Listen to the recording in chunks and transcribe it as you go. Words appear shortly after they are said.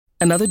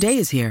Another day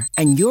is here,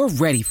 and you're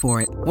ready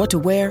for it. What to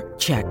wear?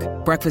 Check.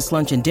 Breakfast,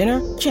 lunch, and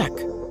dinner? Check.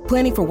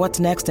 Planning for what's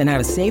next and how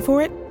to save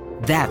for it?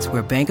 That's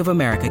where Bank of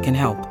America can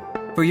help.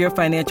 For your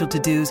financial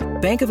to-dos,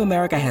 Bank of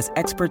America has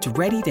experts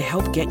ready to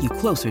help get you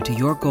closer to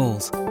your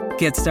goals.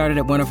 Get started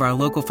at one of our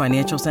local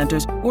financial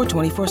centers or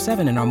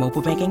 24/7 in our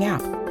mobile banking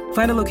app.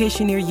 Find a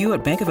location near you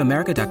at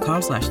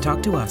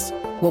bankofamerica.com/talktous.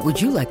 What would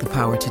you like the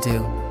power to do?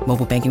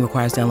 Mobile banking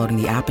requires downloading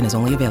the app and is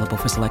only available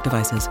for select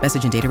devices.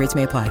 Message and data rates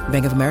may apply.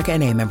 Bank of America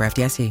N.A., member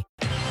FDIC.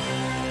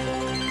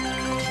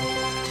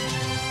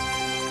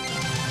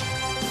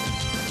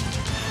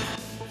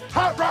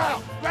 Hot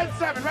route! Red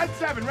 7, red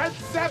 7, red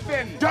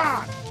 7!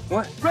 Don!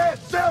 What? Red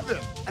 7!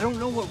 I don't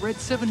know what red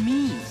 7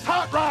 means.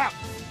 Hot route!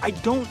 I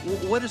don't.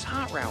 What is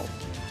hot route?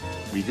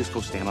 Will you just go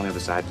stand on the other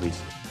side, please?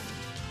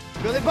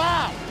 Billy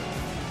Bob!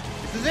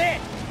 This is it!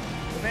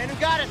 The man who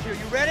got us here,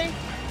 you ready?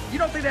 You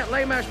don't think that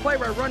lame-ass play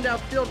where I run down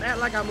field and act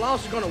like I'm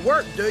lost is gonna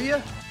work, do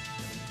you?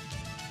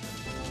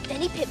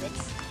 Then he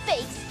pivots,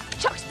 fakes,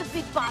 chucks the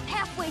big bomb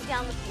halfway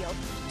down the field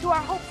to our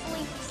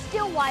hopefully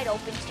still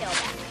wide-open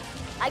tailback.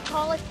 I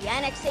call it the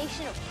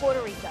annexation of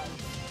Puerto Rico.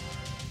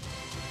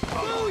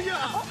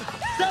 Booyah!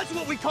 That's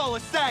what we call a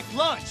sack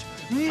lunch!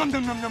 Nom,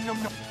 nom, nom, nom,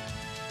 nom, nom.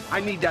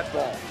 I need that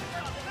ball.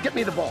 Get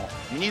me the ball.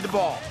 You need the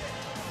ball.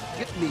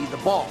 Get me the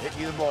ball. Get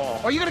you the ball.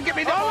 Are you gonna get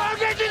me the ball? I'll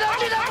get you the ball!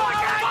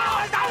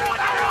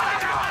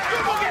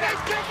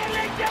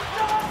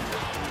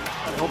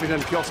 I hope he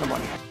doesn't kill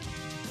somebody.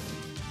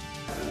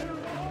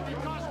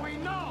 Because we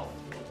know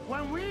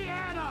when we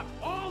add up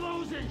all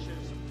those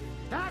inches,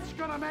 that's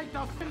gonna make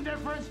the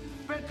difference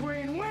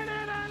between winning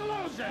and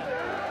losing.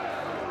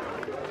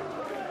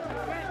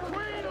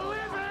 Between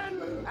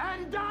living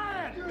and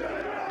dying.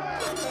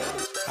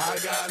 I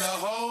got a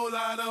whole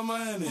lot of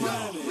money.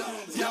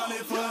 Y'all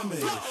it for me.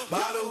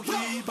 Bottle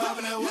keep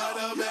popping that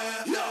water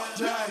band.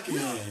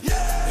 Jacking.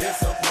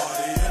 It's a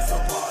party, it's a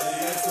party,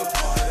 it's a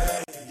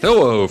party.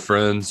 Hello,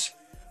 friends.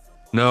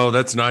 No,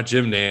 that's not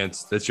Jim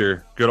Nance. That's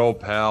your good old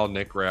pal,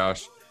 Nick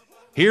Roush.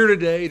 Here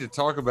today to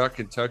talk about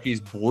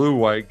Kentucky's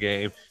blue-white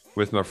game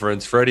with my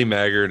friends Freddie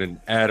Maggard and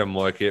Adam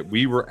Luckett.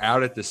 We were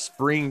out at the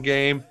spring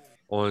game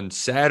on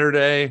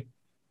Saturday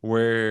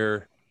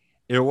where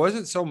it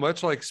wasn't so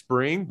much like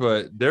spring,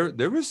 but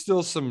there was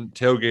still some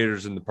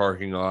tailgaters in the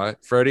parking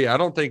lot. Freddie, I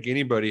don't think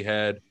anybody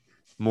had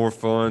more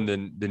fun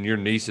than your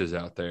nieces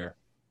out there.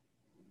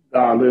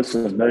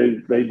 Listen,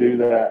 they do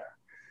that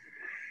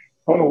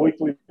on a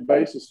weekly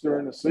basis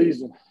during the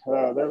season.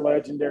 They're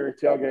legendary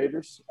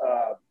tailgaters.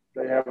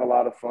 They have a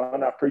lot of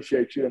fun. I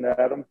appreciate you and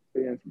Adam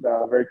being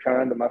very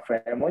kind to my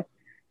family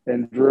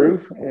and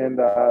Drew, and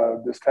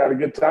just had a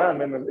good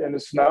time in the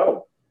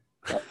snow.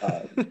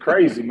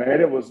 Crazy, man.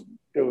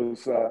 It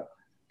was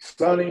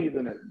sunny,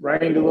 then it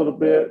rained a little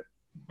bit,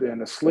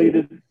 then it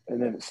sleeted,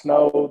 and then it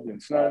snowed,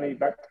 then sunny,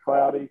 back to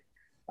cloudy.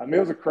 I mean, it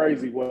was a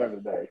crazy weather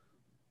day.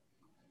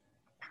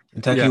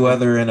 Kentucky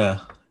weather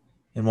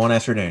in one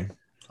afternoon.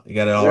 You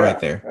got it all right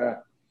there.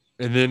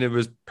 Yeah. And then it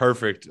was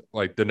perfect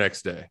like the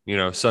next day. You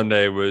know,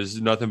 Sunday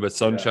was nothing but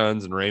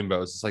sunshines and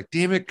rainbows. It's like,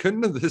 damn it,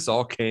 couldn't have this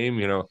all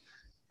came,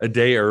 a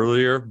day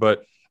earlier?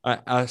 But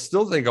I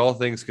still think all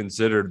things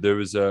considered, there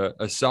was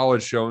a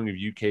solid showing of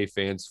UK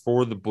fans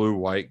for the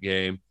blue-white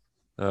game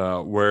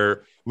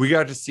where we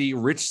got to see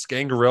Rich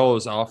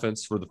Scangarello's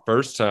offense for the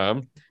first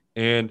time.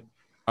 And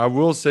I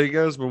will say,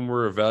 guys, when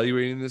we're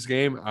evaluating this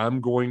game,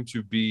 I'm going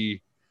to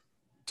be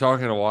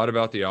talking a lot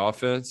about the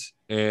offense.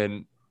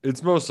 And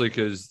it's mostly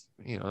because,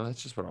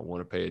 that's just what I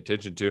want to pay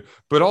attention to.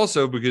 But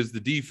also because the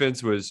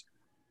defense was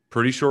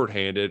pretty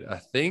shorthanded. I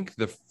think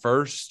the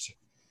first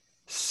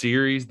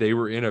series they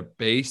were in a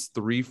base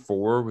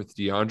 3-4 with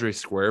DeAndre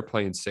Square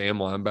playing Sam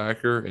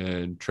linebacker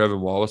and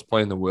Trevin Wallace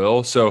playing the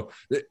will. So,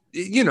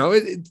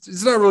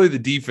 it's not really the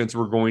defense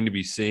we're going to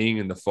be seeing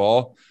in the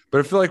fall, but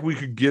I feel like we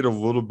could get a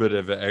little bit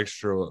of an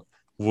extra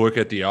look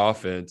at the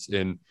offense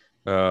and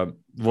I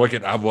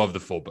love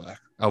the fullback.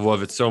 I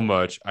love it so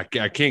much. I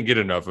can't get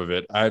enough of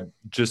it.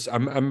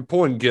 I'm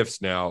pulling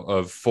gifts now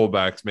of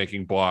fullbacks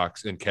making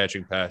blocks and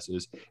catching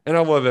passes, and I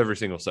love every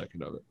single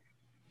second of it.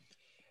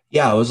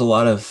 Yeah, it was a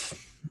lot of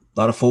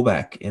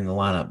fullback in the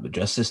lineup. But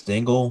Justice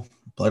Dingle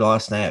played a lot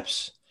of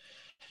snaps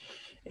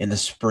in the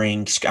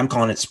spring. I'm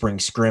calling it spring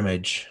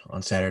scrimmage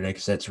on Saturday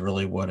because that's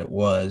really what it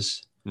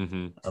was.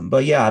 Mm-hmm.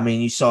 But yeah, I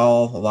mean, you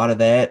saw a lot of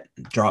that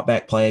drop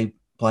back play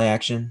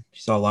action. You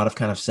saw a lot of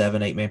kind of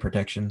 7-8 man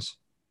protections,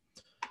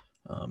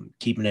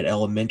 keeping it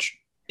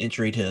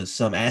elementary to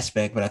some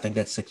aspect. But I think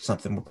that's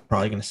something we're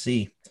probably going to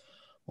see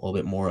a little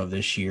bit more of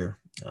this year,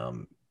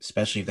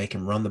 especially if they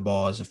can run the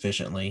ball as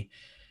efficiently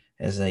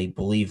as they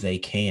believe they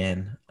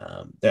can.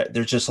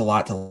 There's just a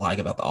lot to like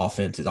about the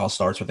offense. It all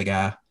starts with a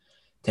guy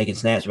taking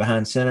snaps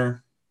behind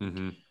center.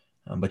 Mm-hmm.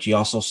 But you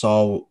also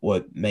saw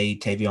what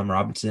made Tavion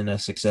Robinson a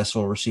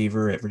successful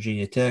receiver at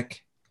Virginia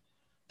Tech.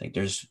 I think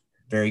there's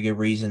very good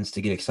reasons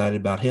to get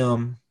excited about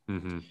him.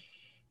 Mm-hmm.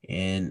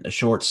 In a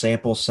short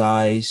sample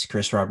size,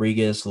 Chris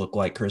Rodriguez looked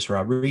like Chris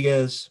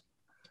Rodriguez.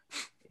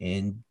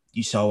 And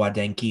you saw why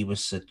Dan Key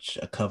was such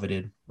a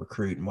coveted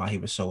recruit and why he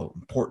was so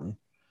important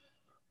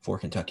for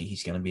Kentucky.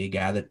 He's going to be a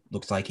guy that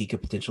looks like he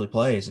could potentially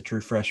play as a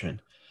true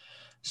freshman.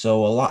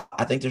 So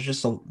I think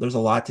there's a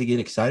lot to get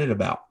excited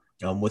about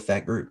with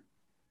that group.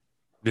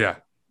 Yeah.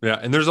 Yeah.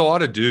 And there's a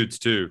lot of dudes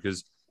too,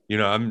 because,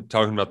 I'm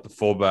talking about the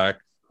fullback,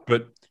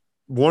 but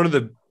one of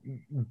the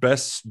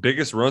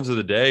biggest runs of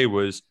the day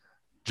was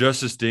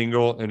Justice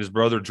Dingle and his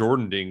brother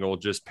Jordan Dingle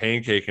just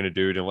pancaking a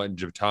dude and letting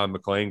Jaton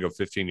McClain go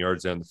 15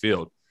 yards down the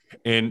field.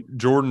 And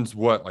Jordan's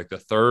like the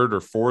third or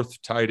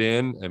fourth tight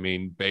end. I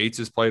mean, Bates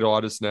has played a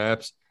lot of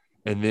snaps.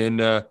 And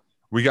then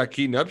we got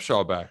Keaton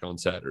Upshaw back on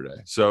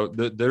Saturday. So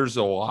there's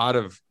a lot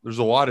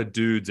of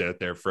dudes out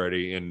there,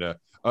 Freddie, and a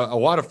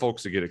lot of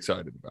folks to get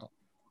excited about.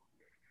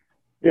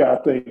 Yeah,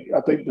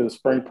 I think the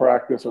spring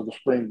practice or the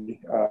spring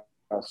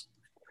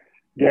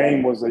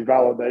game was a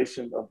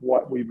validation of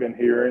what we've been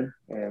hearing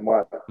and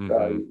what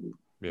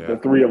the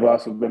three of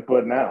us have been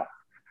putting out.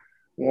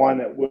 One,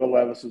 that Will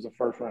Levis is a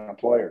first-round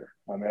player.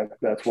 I mean,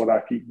 that's what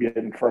I keep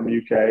getting from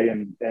UK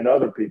and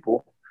other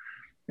people.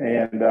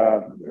 And,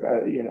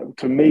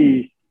 to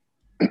me,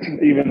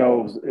 even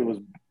though it was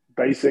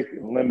basic,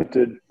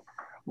 limited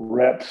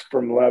reps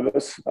from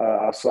Levis,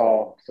 I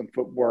saw some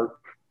footwork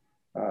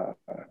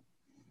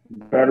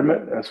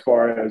betterment as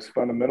far as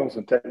fundamentals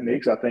and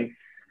techniques. I think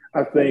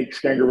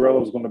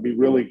Scangarello is going to be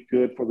really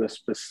good for the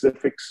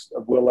specifics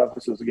of Will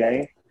Levis's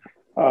game.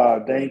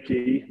 Dane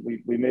Key,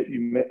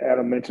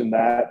 Adam mentioned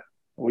that.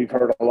 We've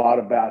heard a lot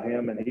about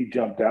him, and he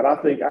jumped out. I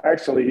think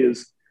actually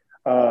his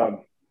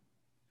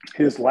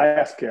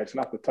last catch,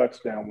 not the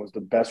touchdown, was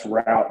the best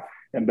route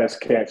and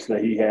best catch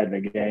that he had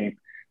in the game.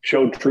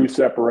 Showed true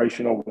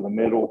separation over the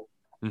middle,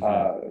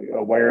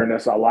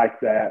 awareness. I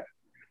like that.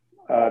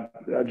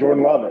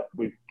 Jordan Lovett,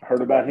 we've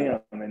heard about him,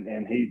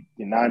 and he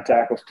 9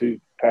 tackles,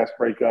 2 pass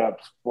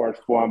breakups,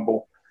 forced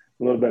fumble,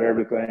 a little bit of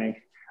everything.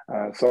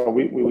 So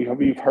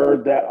we've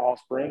heard that all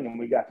spring, and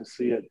we got to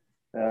see it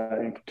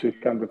to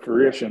come to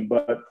fruition.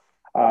 But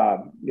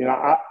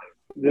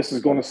this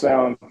is going to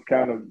sound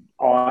kind of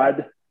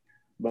odd,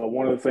 but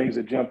one of the things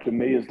that jumped to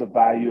me is the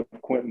value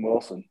of Quentin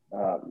Wilson.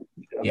 A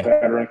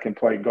veteran, can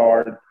play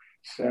guard,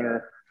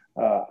 center.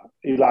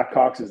 Eli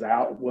Cox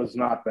was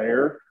not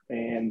there.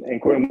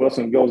 And Quentin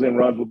Wilson goes in,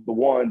 runs with the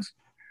ones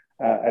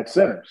at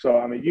center. So,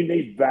 I mean, you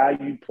need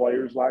valued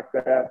players like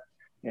that.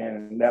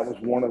 And that was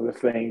one of the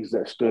things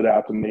that stood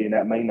out to me. And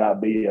that may not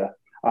be a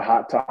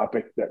hot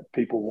topic that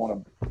people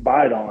want to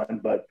bite on.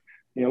 But,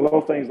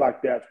 little things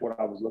like that's what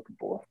I was looking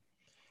for.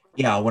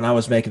 Yeah, when I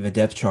was making the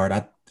depth chart,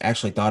 I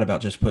actually thought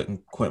about just putting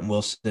Quentin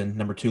Wilson,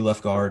 number 2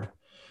 left guard,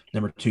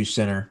 number 2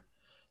 center,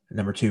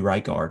 number 2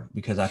 right guard,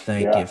 because I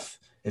think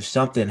if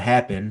something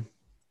happened –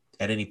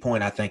 at any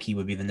point, I think he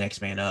would be the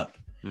next man up,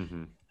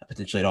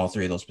 potentially at all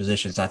 3 of those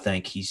positions. I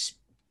think if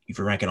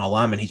you're ranking all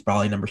linemen, he's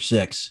probably number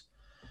 6.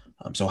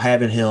 So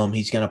having him,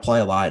 he's going to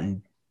play a lot.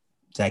 And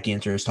Zach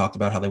Enter has talked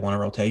about how they want a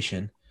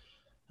rotation.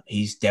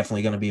 He's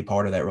definitely going to be a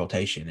part of that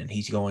rotation, and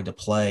he's going to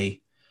play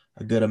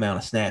a good amount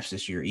of snaps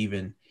this year,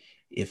 even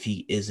if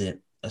he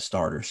isn't a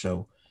starter.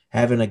 So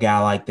having a guy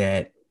like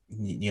that,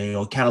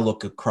 kind of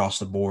look across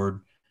the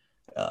board,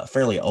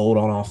 fairly old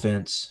on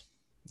offense.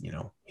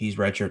 He's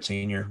redshirt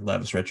senior,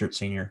 Levis redshirt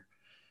senior,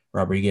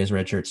 Rodriguez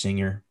redshirt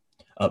senior,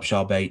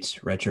 Upshaw Bates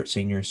redshirt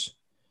seniors,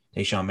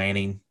 Tayshawn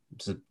Manning,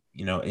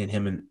 and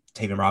him and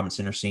Taven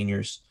Robinson are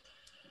seniors.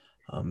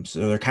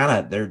 So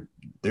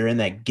they're in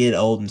that get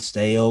old and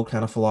stay old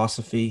kind of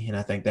philosophy, and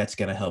I think that's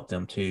going to help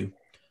them too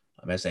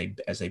as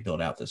they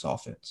build out this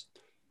offense.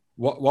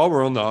 While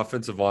we're on the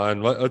offensive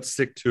line, let's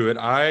stick to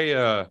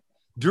it.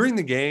 During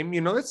the game,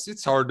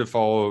 it's hard to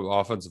follow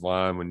offensive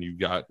line when you've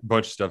got a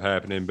bunch of stuff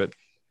happening, but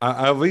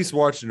I at least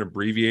watched an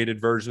abbreviated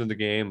version of the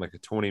game, like a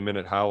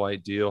 20-minute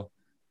highlight deal.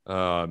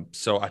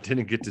 So I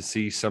didn't get to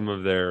see some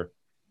of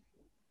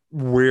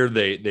where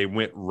they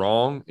went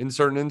wrong in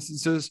certain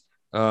instances.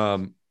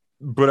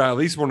 But I at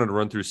least wanted to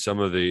run through some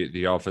of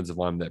the offensive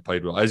linemen that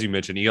played well. As you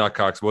mentioned, Eli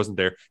Cox wasn't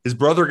there. His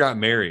brother got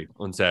married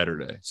on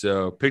Saturday,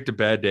 so picked a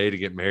bad day to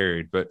get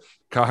married. But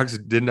Cox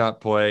did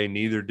not play.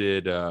 Neither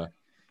did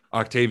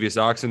Octavius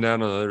Oxendown on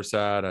the other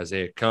side,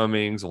 Isaiah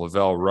Cummings,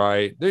 Lavelle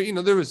Wright.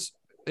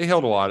 They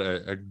held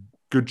a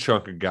good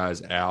chunk of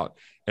guys out,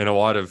 and a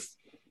lot of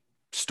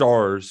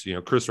stars.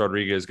 Chris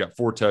Rodriguez got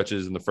 4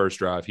 touches in the first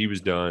drive. He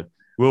was done.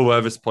 Will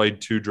Levis played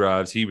 2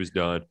 drives. He was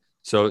done.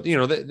 So,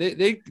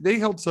 they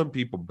held some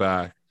people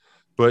back,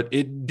 but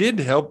it did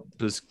help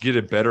us get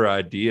a better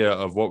idea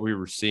of what we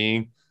were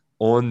seeing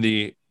on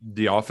the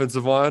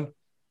offensive line.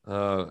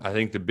 I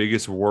think the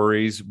biggest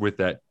worries with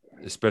that,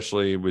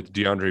 especially with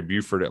DeAndre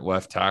Buford at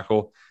left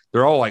tackle,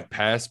 they're all like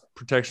pass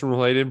protection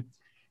related.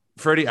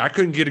 Freddie, I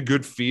couldn't get a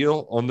good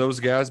feel on those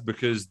guys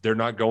because they're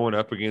not going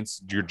up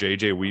against your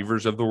JJ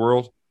Weavers of the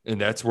world. And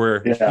that's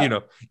where,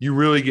 you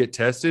really get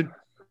tested.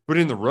 But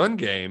in the run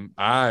game,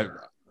 I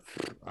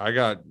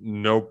got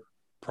no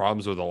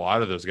problems with a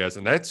lot of those guys.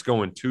 And that's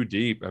going too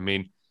deep. I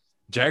mean,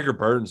 Jagger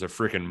Burton's a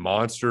freaking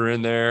monster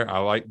in there. I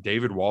like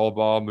David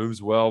Wallaball,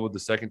 moves well with the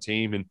second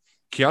team. And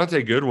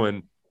Keontae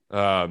Goodwin,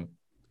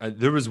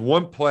 there was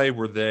one play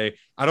where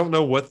I don't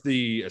know what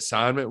the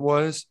assignment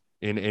was,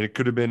 and it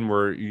could have been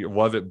where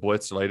Lovett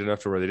blitzed late enough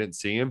to where they didn't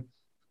see him.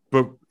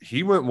 But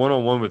he went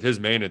one-on-one with his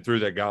man and threw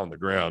that guy on the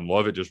ground.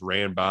 Lovett just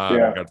ran by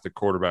him and got to the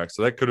quarterback.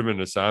 So that could have been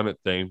an assignment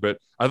thing. But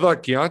I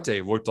thought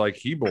Keontae looked like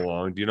he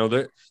belonged. You know,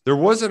 there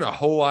wasn't a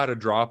whole lot of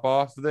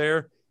drop-off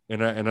there.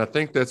 And I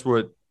think that's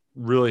what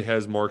really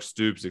has Mark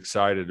Stoops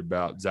excited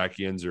about Zach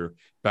Yenser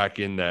back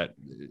in that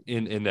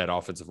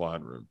offensive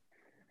line room.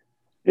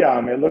 Yeah,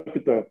 I mean, look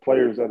at the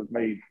players that have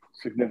made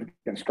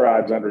significant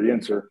strides under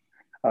Yenser.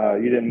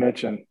 You didn't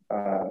mention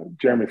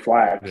Jeremy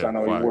Flax. Yeah, I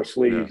know Flax, he wore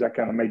sleeves. yeah. That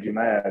kind of made you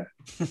mad.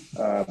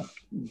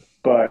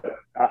 But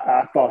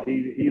I thought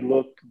he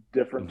looked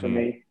different to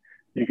me.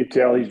 You could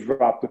tell he's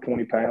dropped the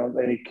 20 pounds,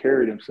 and he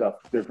carried himself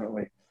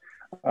differently.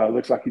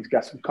 Looks like he's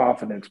got some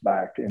confidence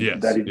back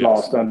and that he'd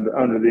lost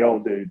under the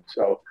old dude.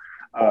 So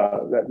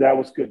that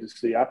was good to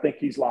see. I think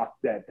he's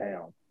locked that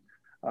down.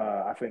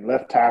 I think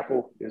left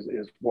tackle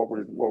is what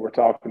we're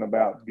talking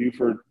about.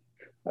 Buford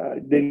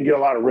didn't get a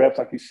lot of reps,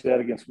 like you said,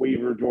 against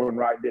Weaver. Jordan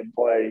Wright didn't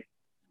play.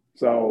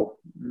 So,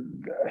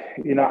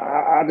 you know,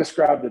 I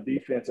described the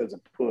defense as a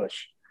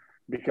push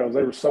because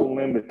they were so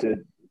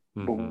limited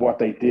with what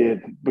they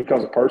did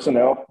because of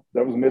personnel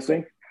that was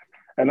missing.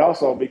 And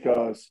also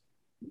because,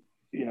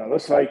 you know,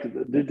 let's say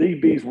the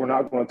DBs were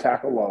not going to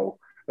tackle low.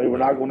 They were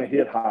not going to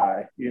hit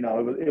high. You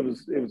know, it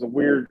was a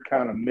weird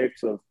kind of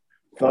mix of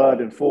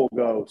thud and full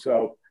go.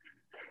 So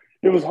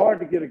it was hard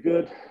to get a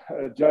good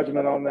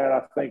judgment on that.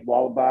 I think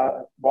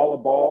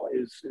Ball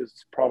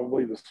is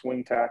probably the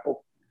swing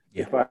tackle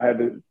if I had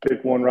to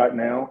pick one right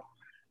now.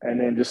 And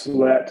then just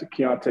let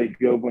Keontae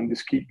Goodwin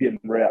just keep getting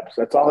reps.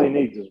 That's all he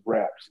needs is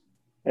reps.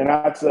 And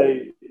I'd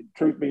say,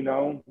 truth be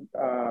known,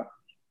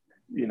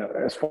 you know,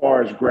 as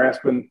far as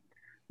grasping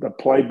the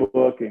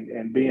playbook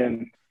and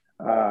being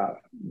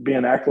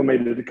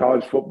acclimated to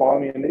college football, I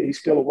mean, he's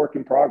still a work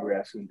in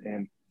progress,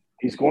 and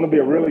he's going to be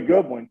a really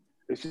good one.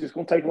 It's just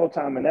going to take a little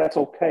time, and that's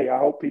okay. I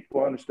hope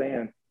people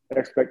understand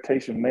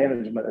expectation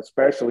management,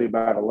 especially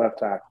about a left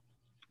tackle.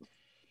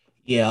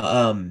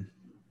 Yeah,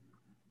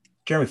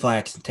 Jeremy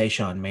Flax and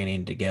Tayshawn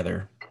Manning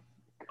together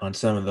on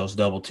some of those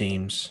double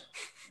teams,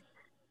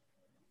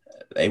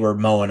 they were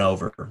mowing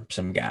over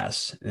some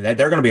guys. They're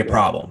going to be a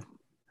problem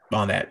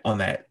on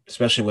that,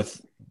 especially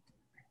with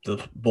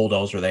the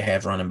bulldozer they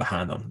have running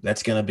behind them.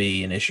 That's going to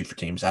be an issue for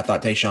teams. I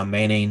thought Tayshawn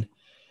Manning,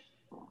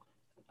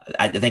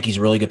 I think he's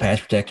a really good pass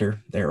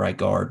protector there at right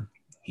guard.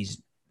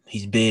 He's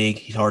big.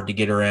 He's hard to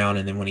get around,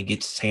 and then when he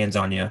gets his hands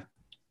on you,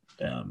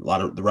 a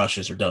lot of the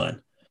rushes are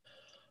done.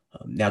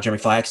 Now, Jeremy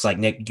Flax, like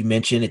Nick, you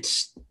mentioned,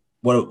 it's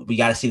what we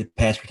got to see the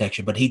pass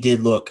protection, but he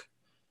did look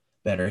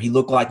better. He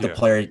looked like the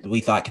player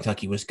we thought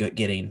Kentucky was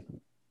getting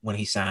when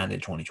he signed in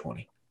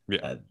 2020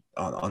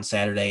 on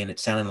Saturday, and it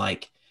sounded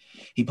like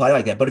he played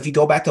like that. But if you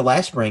go back to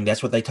last spring,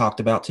 that's what they talked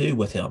about too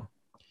with him.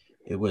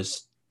 It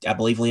was, I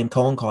believe, Liam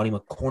Cohen called him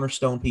a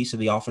cornerstone piece of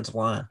the offensive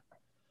line.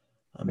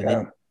 And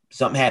then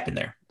something happened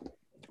there.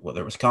 Whether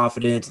it was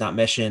confidence, not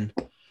meshing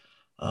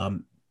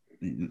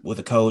with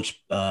a coach,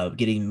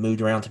 getting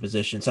moved around to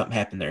position, something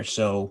happened there.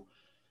 So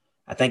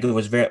I think it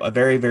was a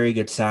very, very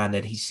good sign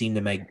that he seemed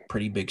to make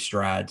pretty big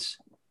strides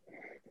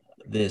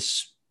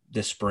this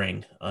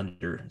spring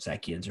under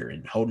Zach Yenser,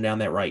 and holding down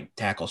that right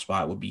tackle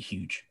spot would be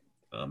huge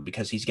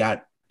because he's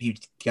got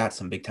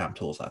some big time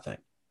tools, I think.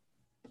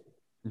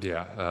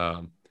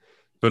 Yeah.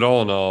 But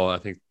all in all, I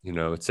think, you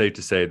know, it's safe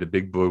to say the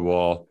Big Blue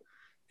Wall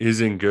is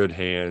in good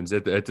hands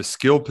at the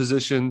skill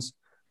positions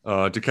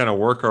to kind of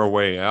work our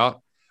way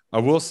out. I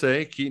will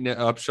say Keaton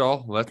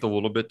Upshaw left a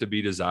little bit to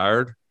be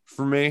desired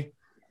for me.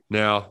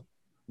 Now,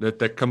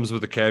 that comes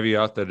with a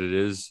caveat that it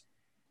is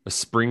a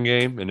spring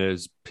game and it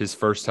is his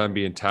first time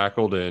being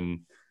tackled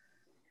in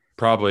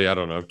probably,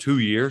 2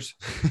 years.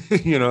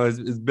 You know,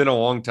 it's been a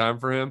long time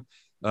for him.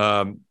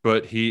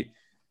 But his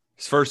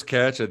first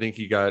catch, I think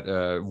he got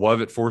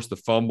Lovett forced the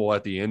fumble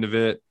at the end of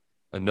it.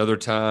 Another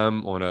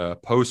time on a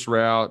post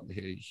route,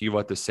 he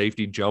let the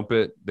safety jump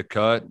the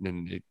cut,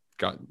 and it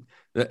got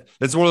 –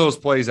 that's one of those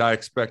plays I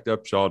expect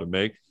Upshaw to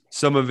make.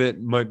 Some of it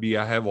might be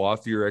I have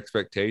loftier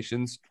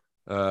expectations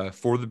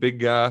for the big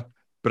guy,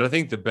 but I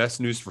think the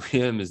best news for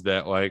him is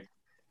that, like,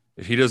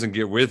 if he doesn't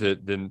get with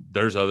it, then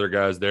there's other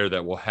guys there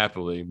that will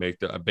happily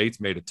make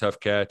Bates made a tough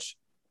catch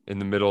in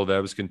the middle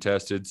that was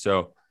contested.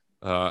 So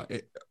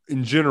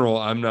in general,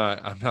 I'm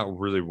not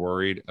really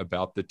worried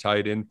about the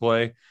tight end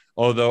play.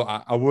 Although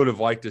I would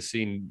have liked to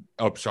seen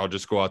Upshaw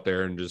just go out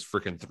there and just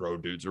freaking throw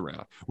dudes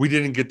around. We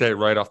didn't get that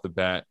right off the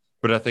bat,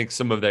 but I think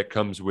some of that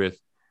comes with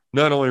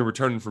not only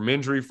returning from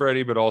injury,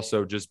 Freddie, but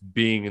also just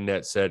being in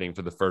that setting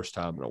for the first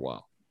time in a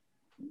while.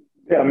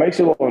 Yeah, it makes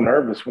you a little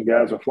nervous when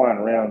guys are flying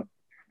around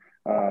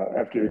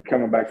after you're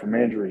coming back from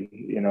injury.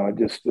 You know, it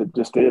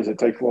just is. It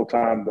takes a little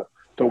time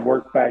to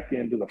work back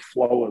into the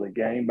flow of the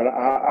game. But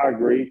I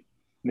agree,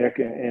 Nick,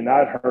 and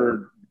I'd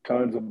heard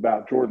tons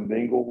about Jordan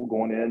Dingle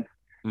going in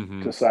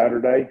to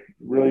Saturday.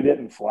 Really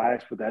didn't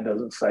flash, but that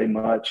doesn't say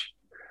much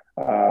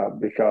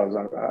because,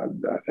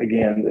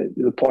 again,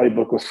 the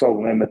playbook was so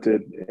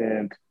limited.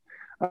 And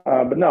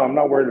But no, I'm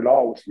not worried at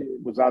all.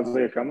 Was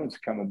Isaiah Cummings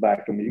coming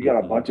back? I mean, you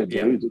got a bunch of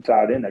dudes that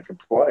tied in that can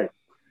play.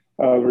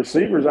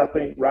 Receivers, I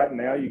think right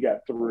now you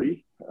got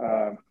three.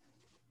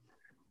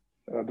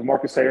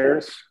 DeMarcus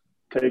Harris,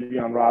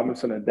 Tavion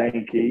Robinson, and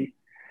Dane Key.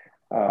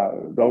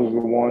 Those are the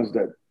ones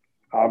that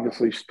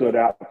obviously stood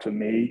out to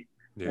me.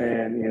 Yeah.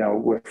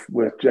 And,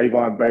 with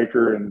Javon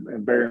Baker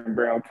and Barry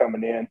Brown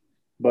coming in.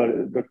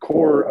 But the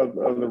core of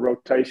the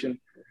rotation,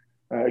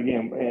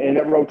 again, and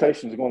that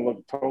rotation is going to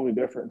look totally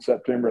different in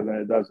September than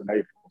it does in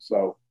April.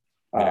 So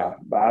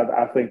but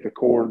I think the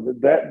core,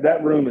 that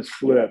room is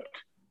flipped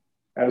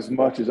as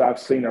much as I've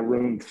seen a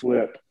room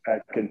flip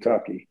at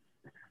Kentucky.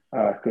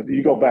 Because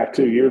you go back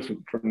 2 years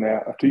from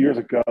now, 2 years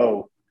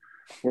ago,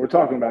 we're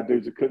talking about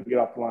dudes that couldn't get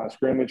off the line of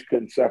scrimmage,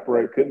 couldn't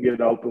separate, couldn't get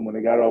open. When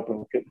they got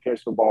open, couldn't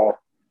catch the ball.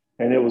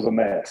 And it was a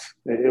mess.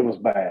 It was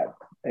bad.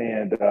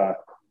 And,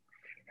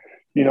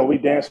 we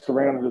danced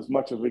around it as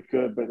much as we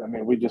could, but, I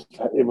mean,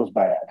 it was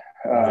bad.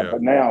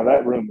 But now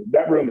that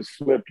room is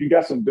flipped. You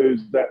got some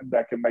dudes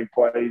that can make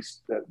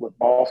plays with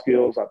ball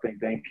skills. I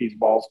think Dane Key's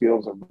ball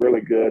skills are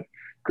really good.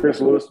 Chris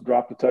Lewis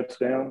dropped a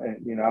touchdown,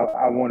 and,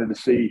 I wanted to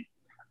see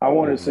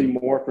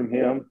more from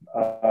him,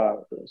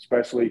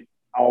 especially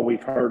all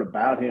we've heard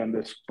about him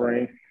this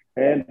spring.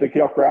 And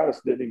Nikhil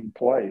Crowdus didn't even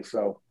play.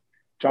 So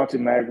Chauncey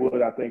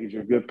Magwood, I think, is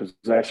your good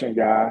possession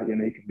guy.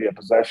 He can be a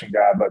possession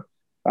guy, but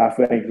I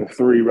think the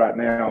three right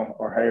now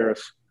are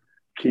Harris,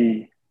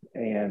 Key,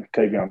 and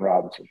Tavion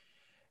Robinson.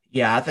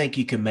 Yeah, I think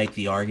you can make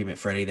the argument,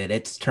 Freddie, that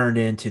it's turned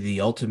into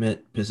the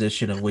ultimate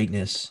position of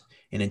weakness,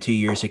 and in 2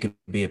 years it could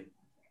be a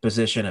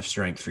position of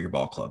strength for your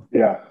ball club.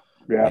 Yeah.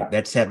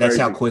 That's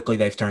how quickly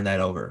they've turned that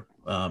over.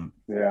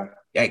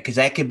 Because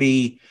that could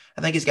be –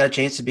 I think it's got a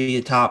chance to be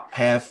a top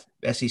half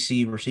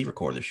SEC receiver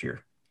core this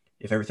year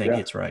if everything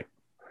hits right.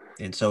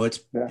 And so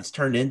it's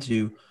turned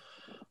into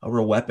a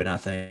real weapon, I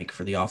think,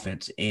 for the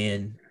offense.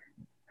 And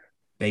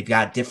they've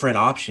got different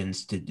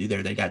options to do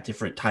there. They got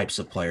different types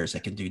of players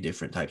that can do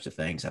different types of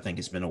things. I think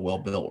it's been a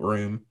well-built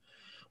room.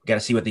 We got to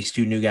see what these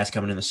two new guys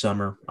coming in the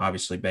summer.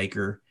 Obviously,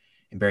 Baker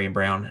and Barry and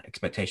Brown,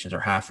 expectations are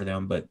high for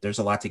them, but there's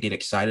a lot to get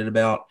excited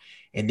about.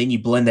 And then you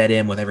blend that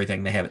in with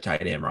everything they have at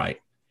tight end,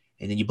 right?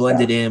 And then you blend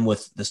it in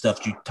with the stuff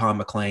Tom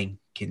McClain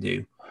can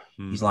do.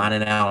 He's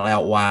lining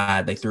out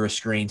wide. They threw a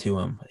screen to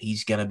him.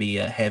 He's going to be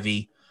a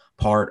heavy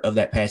part of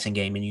that passing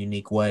game in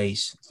unique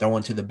ways,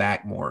 throwing to the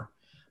back more.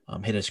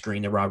 Hit a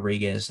screen to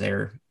Rodriguez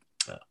there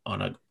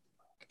on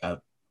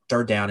a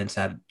third down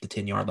inside the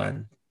 10-yard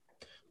line,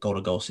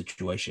 goal-to-goal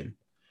situation.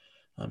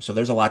 So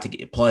there's a lot to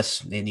get. Plus,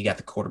 then you got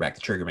the quarterback,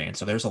 the trigger man.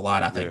 So there's a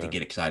lot, I think, to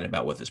get excited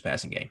about with this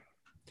passing game.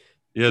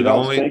 Yeah, I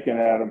was thinking,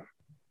 Adam.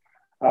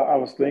 I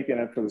was thinking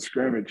after the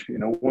scrimmage,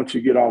 once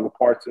you get all the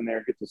parts in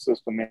there, get the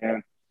system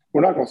in,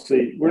 we're not going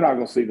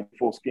to see the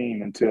full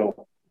scheme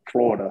until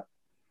Florida,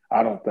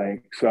 I don't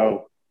think.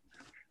 So,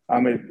 I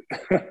mean,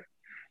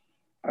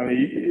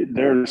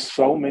 there's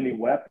so many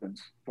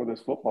weapons for this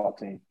football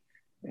team,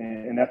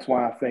 and that's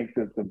why I think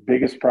that the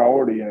biggest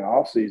priority in the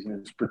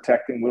offseason is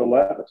protecting Will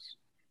Levis.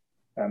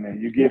 I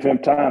mean, you give him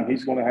time,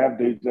 he's going to have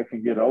dudes that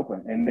can get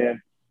open, and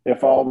then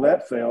if all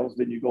that fails,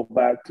 then you go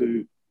back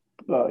to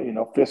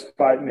fist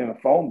fighting in a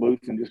phone booth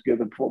and just give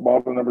the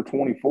football to number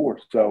 24.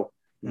 So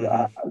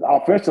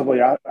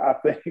offensively, I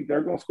think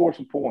they're going to score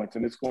some points,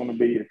 and it's going to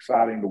be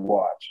exciting to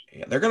watch.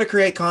 Yeah, they're going to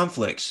create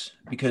conflicts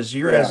because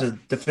as a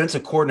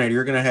defensive coordinator,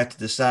 you're going to have to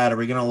decide, are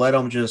we going to let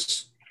them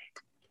just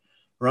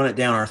run it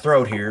down our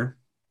throat here,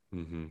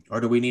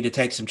 or do we need to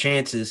take some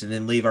chances and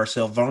then leave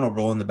ourselves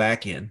vulnerable in the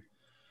back end?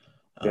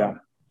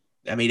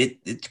 I mean,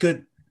 it's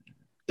good.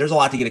 There's a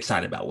lot to get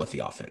excited about with the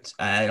offense.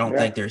 I don't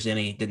think there's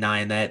any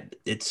denying that.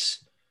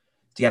 It's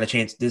got a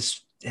chance.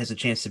 This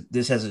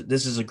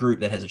is a group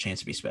that has a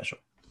chance to be special.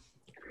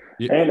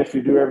 And if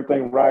you do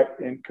everything right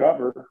in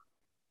cover,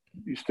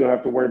 you still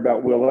have to worry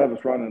about Will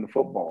Levis running the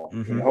football.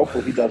 And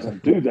hopefully he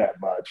doesn't do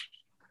that much.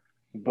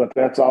 But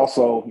that's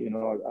also,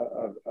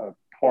 a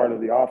part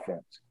of the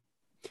offense.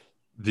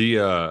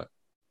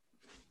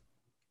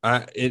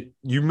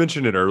 You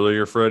mentioned it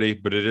earlier, Freddie,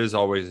 but it is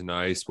always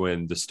nice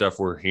when the stuff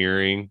we're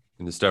hearing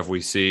and the stuff we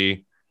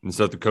see and the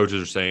stuff the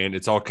coaches are saying,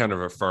 it's all kind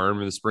of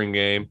affirmed in the spring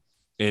game.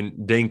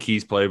 And Dane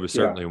Key's play was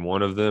certainly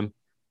one of them.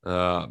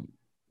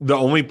 The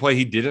only play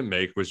he didn't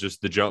make was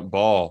just the jump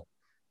ball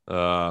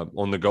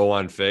on the goal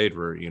line fade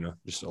where,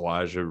 just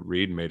Elijah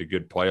Reed made a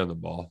good play on the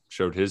ball,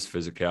 showed his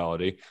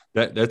physicality.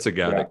 That's a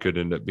guy that could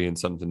end up being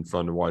something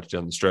fun to watch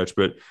down the stretch.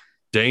 But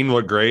Dane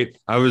looked great.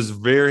 I was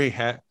very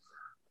happy.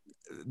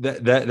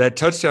 That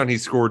touchdown he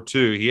scored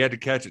too, he had to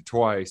catch it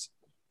twice,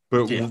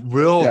 but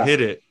Will hit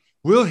it.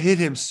 Will hit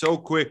him so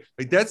quick.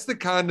 Like that's the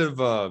kind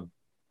of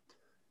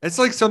it's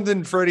like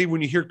something, Freddie,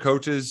 when you hear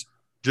coaches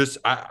just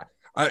I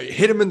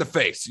hit him in the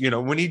face,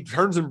 when he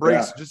turns and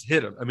breaks, just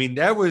hit him. I mean,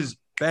 that was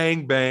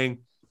bang, bang.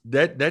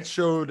 That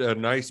showed a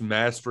nice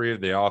mastery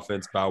of the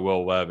offense by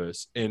Will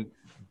Levis. And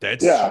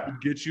that's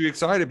gets you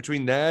excited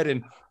between that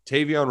and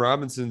Tavion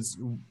Robinson's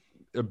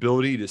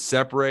ability to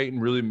separate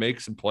and really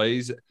make some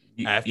plays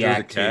after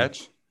the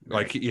catch.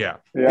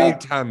 Big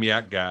time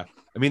yak guy.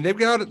 I mean, they've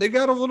got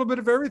a little bit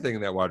of everything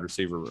in that wide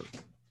receiver room.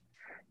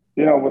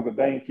 With the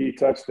Dane Key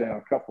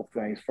touchdown, a couple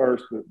things.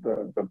 First,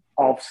 the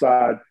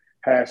offside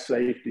pass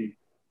safety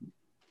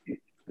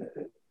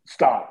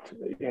stopped.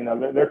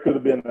 There could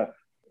have been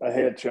a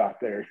headshot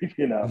there,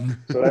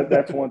 So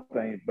that's one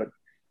thing. But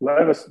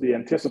Levis, the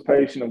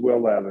anticipation of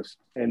Will Levis,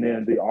 and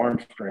then the arm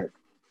strength.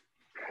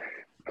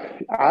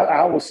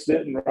 I was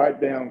sitting right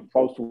down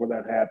close to where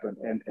that happened,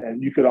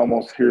 and you could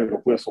almost hear the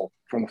whistle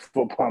from the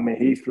football. I mean,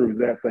 he threw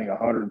that thing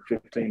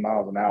 115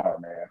 miles an hour,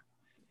 man.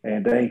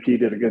 And Dane Key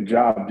did a good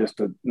job just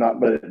to not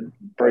let it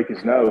break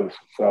his nose.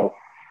 So,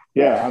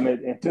 yeah, I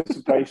mean,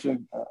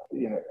 anticipation,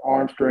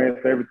 arm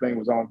strength, everything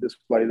was on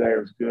display there.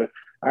 It was good.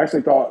 I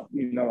actually thought,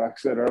 like I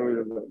said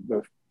earlier,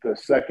 the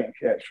second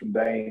catch from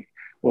Dane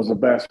was the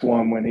best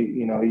one when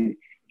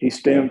he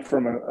stemmed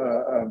from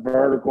a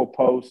vertical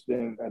post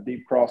and a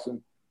deep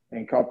crossing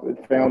and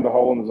found the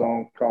hole in the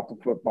zone, caught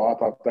the football. I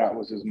thought that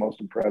was his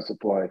most impressive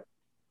play.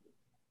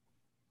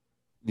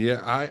 Yeah,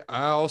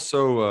 I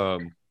also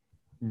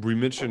we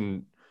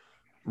mentioned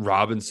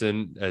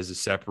Robinson as a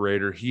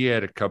separator. He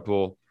had a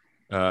couple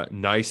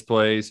nice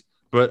plays,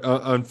 but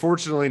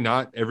unfortunately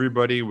not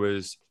everybody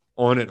was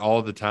on it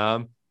all the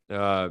time.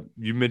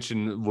 You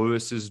mentioned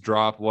Lewis's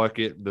drop,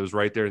 Luckett, that was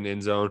right there in the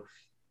end zone.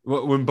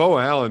 When Bo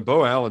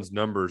Allen's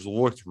numbers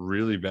looked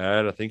really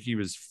bad. I think he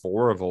was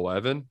 4 of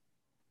 11.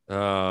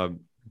 But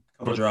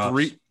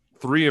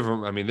three of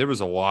them, I mean, there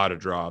was a lot of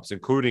drops,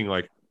 including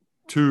like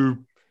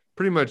 2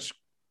 pretty much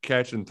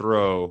catch and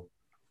throw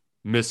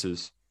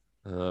misses.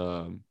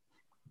 In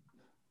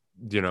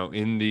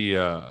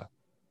the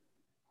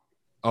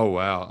oh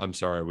wow, I'm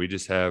sorry. We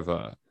just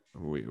have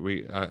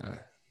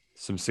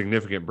some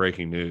significant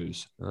breaking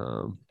news.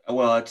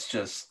 Well, it's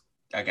just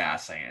a guy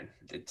saying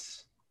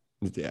it's.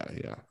 Yeah.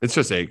 It's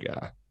just a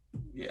guy.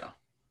 Yeah.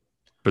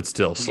 But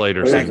still,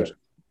 Slater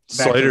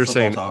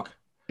saying, talk.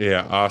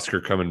 Yeah,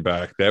 Oscar coming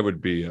back. That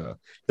would be that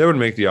would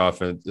make the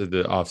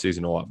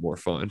offseason a lot more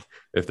fun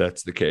if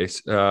that's the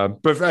case. But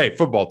hey,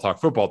 football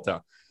talk.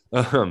 But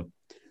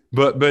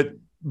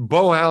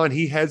Bo Allen,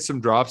 he had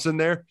some drops in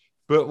there.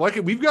 But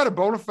we've got a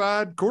bona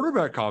fide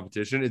quarterback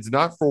competition. It's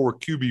not for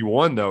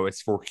QB1 though;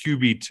 it's for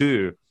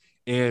QB2.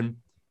 And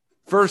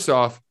first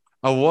off,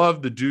 I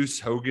love the Deuce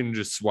Hogan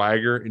just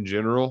swagger in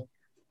general.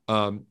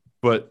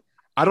 But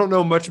I don't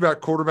know much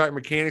about quarterback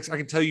mechanics. I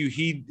can tell you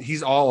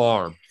he's all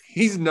arm.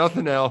 He's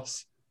nothing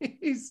else.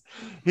 His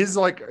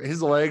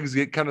legs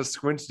get kind of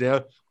squinched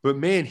down. But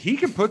man, he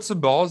can put some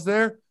balls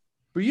there.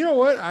 But you know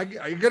what? I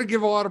got to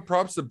give a lot of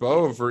props to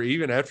Bo for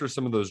even after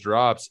some of those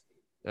drops.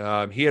 He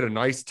had a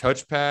nice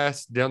touch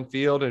pass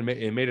downfield and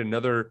made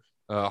another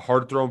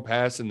hard thrown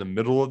pass in the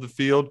middle of the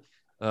field.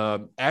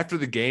 After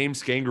the game,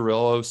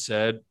 Scangarello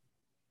said,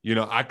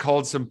 I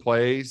called some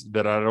plays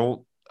that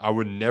I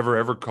would never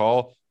ever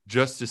call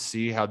just to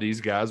see how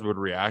these guys would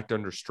react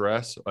under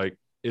stress. Like,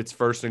 it's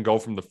 1st and goal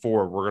from the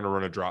 4. We're going to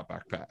run a drop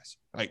back pass.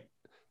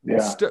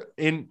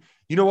 And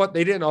you know what?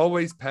 They didn't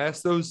always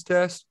pass those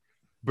tests,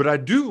 but I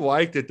do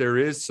like that there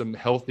is some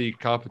healthy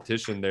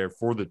competition there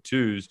for the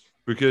 2s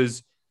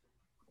because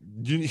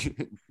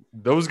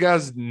those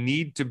guys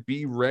need to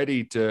be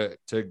ready to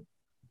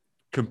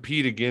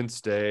compete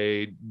against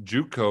a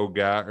JUCO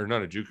guy, or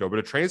not a JUCO, but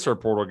a transfer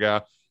portal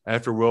guy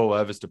after Will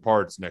Levis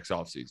departs next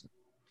offseason.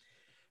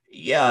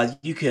 Yeah,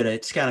 you could.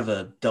 It's kind of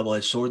a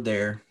double-edged sword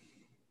there.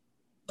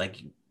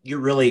 Like, you're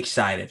really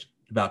excited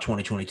about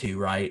 2022,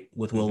 right?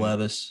 With Will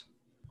Levis.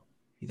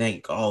 You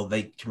think,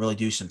 they can really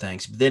do some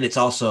things. But then it's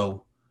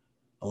also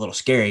a little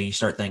scary. You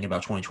start thinking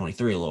about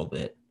 2023 a little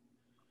bit.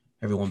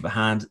 Everyone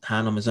behind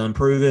them is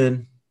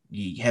unproven.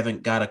 You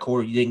haven't got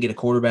you didn't get a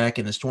quarterback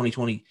in this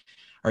 2020,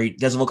 or it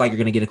doesn't look like you're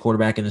going to get a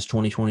quarterback in this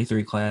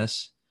 2023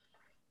 class.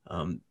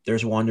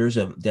 There's wonders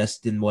of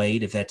Destin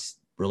Wade, if that's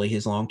really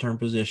his long-term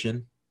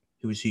position,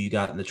 who you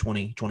got in the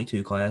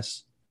 2022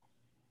 class.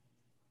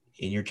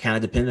 And you're kind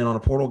of dependent on a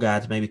portal guy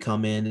to maybe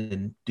come in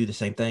and do the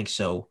same thing.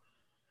 So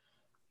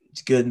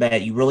it's good and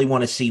bad. You really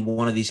want to see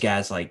one of these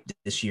guys like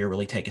this year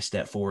really take a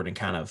step forward and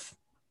kind of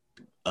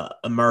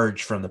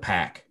emerge from the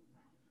pack.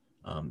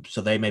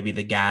 So they may be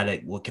the guy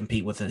that will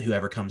compete with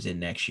whoever comes in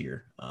next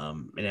year.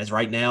 And as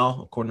right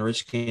now, according to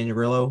Rich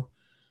Scangarello,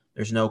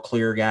 there's no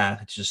clear guy.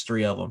 It's just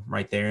 3 of them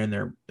right there, and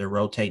they're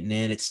rotating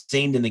in. It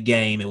seemed in the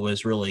game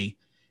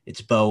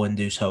it's Bo and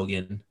Deuce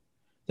Hogan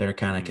that are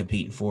kind of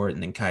competing for it,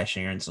 and then Kai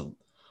Sharon's a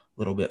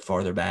little bit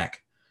farther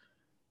back.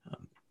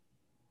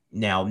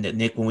 Now,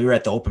 Nick, when we were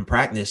at the open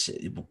practice,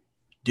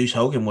 Deuce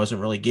Hogan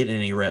wasn't really getting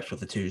any reps with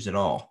the 2s at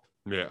all.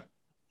 Yeah.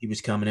 He was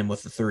coming in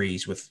with the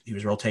 3s. He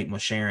was rotating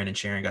with Sharon, and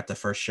Sharon got the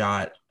first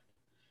shot.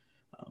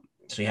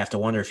 So you have to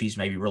wonder if he's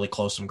maybe really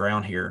close some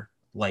ground here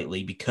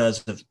lately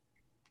because of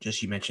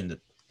just you mentioned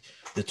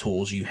the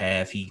tools you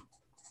have. He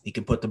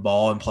can put the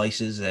ball in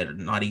places that are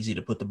not easy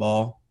to put the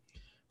ball,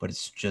 but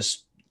it's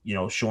just,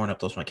 shoring up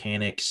those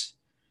mechanics,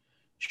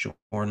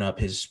 shoring up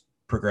his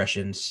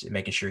progressions, and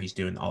making sure he's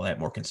doing all that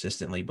more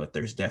consistently. But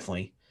there's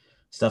definitely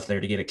stuff there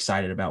to get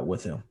excited about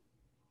with him.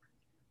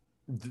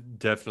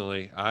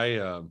 Definitely.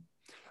 I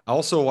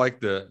also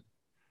like the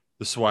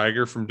the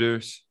swagger from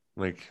Deuce.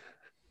 Like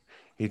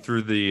he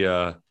threw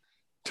the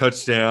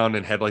touchdown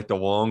and had like the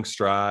long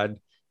stride.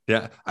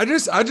 Yeah, I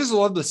just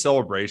love the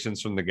celebrations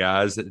from the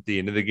guys at the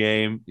end of the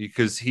game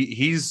because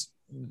he's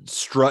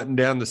strutting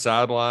down the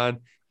sideline.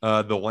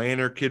 The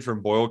Lanner kid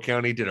from Boyle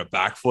County did a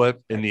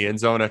backflip in the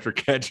end zone after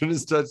catching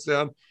his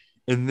touchdown.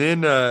 And then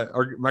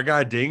my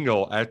guy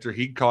Dingle, after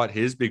he caught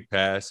his big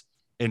pass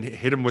and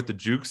hit him with the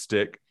juke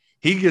stick,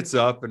 he gets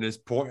up and his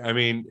point. I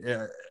mean,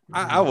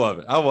 I love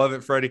it. I love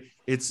it, Freddie.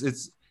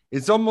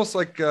 It's almost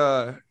like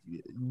kind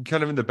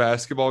of in the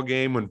basketball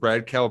game when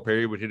Brad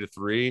Calipari would hit a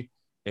three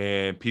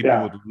and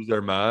people would lose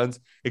their minds.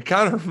 It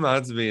kind of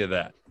reminds me of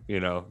that,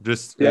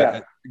 just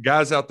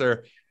guys out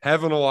there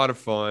having a lot of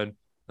fun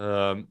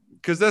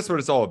because that's what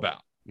it's all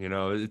about.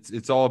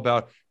 It's all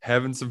about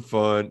having some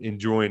fun,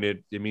 enjoying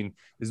it. I mean,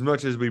 as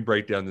much as we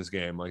break down this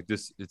game, like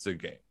this, it's a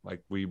game.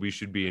 Like we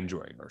should be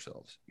enjoying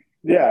ourselves.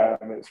 Yeah,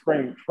 I mean,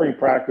 spring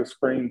practice,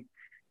 spring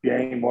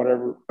game,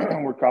 whatever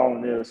we're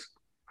calling this,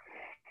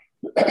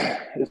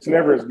 it's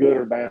never as good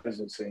or bad as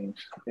it seems.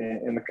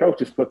 And the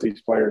coaches put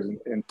these players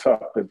in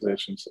tough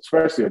positions,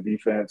 especially a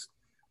defense.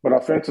 But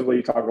offensively,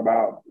 you talk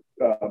about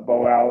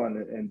Bo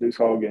Allen and Deuce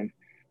Hogan.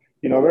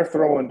 They're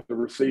throwing to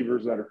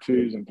receivers that are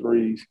 2s and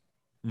 3s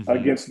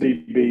against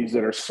DBs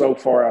that are so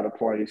far out of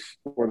place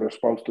where they're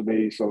supposed to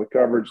be. So the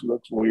coverage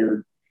looks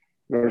weird.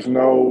 There's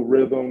no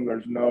rhythm.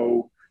 There's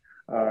no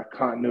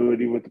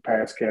continuity with the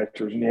pass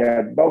catchers.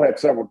 And Bo had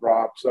several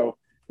drops. So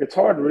it's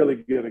hard to really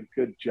get a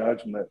good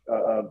judgment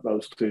of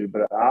those two.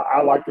 But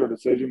I like their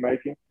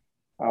decision-making.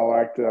 I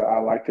liked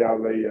how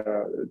they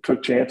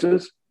took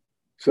chances.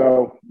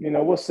 So,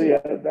 we'll see.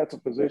 That's a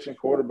position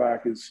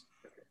quarterback is,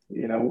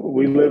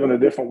 we live in a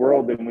different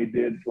world than we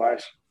did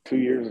last 2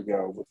 years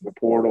ago with the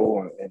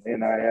portal and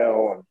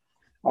NIL and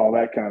all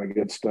that kind of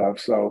good stuff.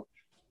 So,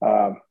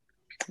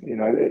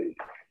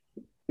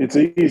 it's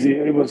easy.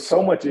 It was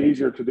so much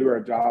easier to do our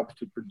jobs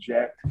to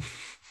project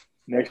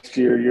next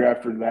year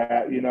after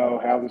that,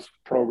 how this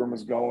program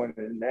is going.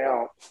 And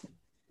now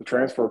the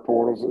transfer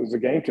portals is a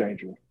game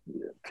changer.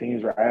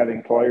 Teams are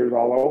adding players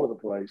all over the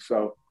place.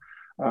 So,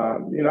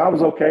 I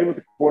was okay with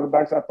the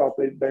quarterbacks. I thought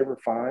they were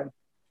fine.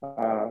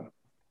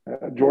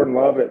 Jordan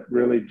Lovett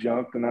really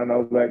jumped, and I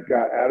know that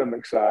got Adam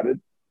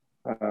excited.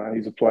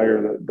 He's a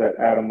player that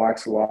Adam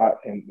likes a lot.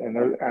 And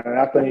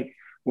I think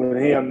with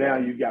him now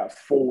you got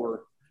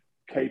 4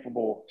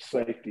 capable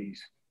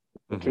safeties,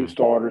 2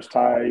 starters,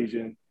 Ty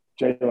Asian,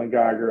 Jalen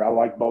Geiger. I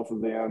like both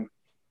of them.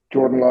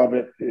 Jordan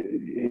Lovett,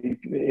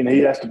 he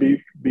has to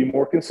be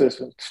more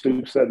consistent.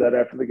 Stoops said that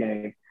after the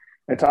game.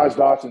 And Taj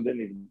Dawson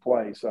didn't even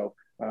play. So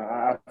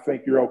I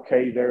think you're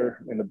okay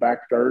there in the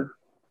back third.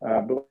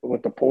 But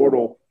with the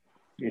portal,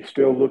 you're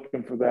still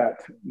looking for that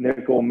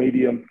nickel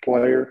medium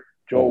player.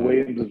 Joel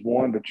Williams is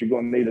one, but you're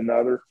going to need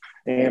another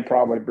and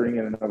probably bring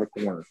in another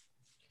corner.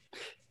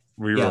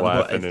 We were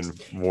laughing in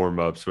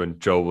warm-ups when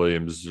Joe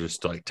Williams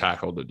just like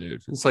tackled the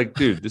dude. It's like,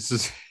 dude, this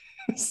is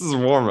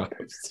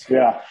warm-ups.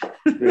 Yeah.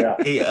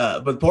 Hey,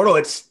 but portal,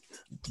 it's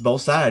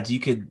both sides. You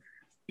could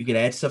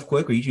add stuff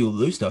quick, or you could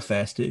lose stuff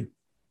fast too.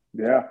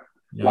 Yeah,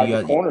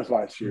 the corners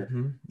last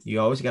year. You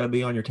always got to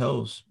be on your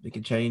toes. It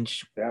can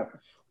change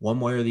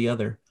one way or the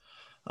other.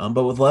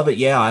 But with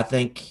Lovett, I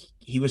think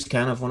he was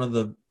kind of one of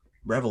the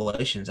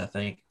revelations. I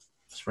think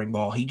spring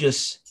ball.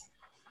 He's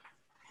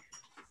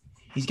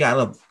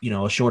got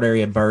a short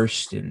area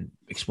burst and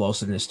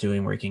explosiveness to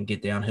him where he can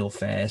get downhill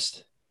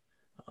fast.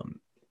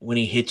 When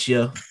he hits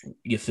you,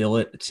 you feel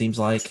it. It seems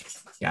like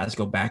guys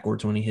go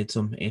backwards when he hits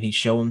them, and he's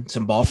showing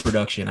some ball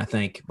production, I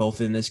think,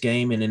 both in this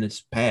game and in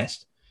his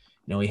past.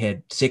 He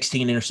had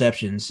 16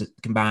 interceptions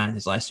combined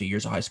his last 2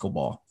 years of high school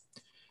ball.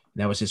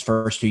 And that was his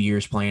first 2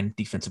 years playing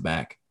defensive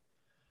back.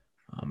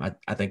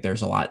 I think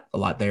there's a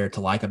lot there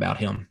to like about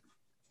him.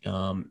 He's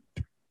only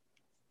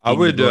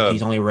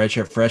a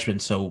redshirt freshman,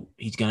 so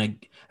I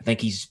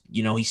think he's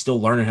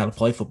still learning how to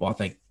play football. I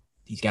think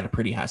he's got a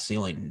pretty high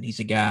ceiling. He's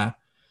a guy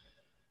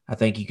I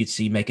think you could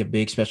see make a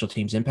big special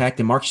teams impact.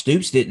 And Mark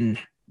Stoops didn't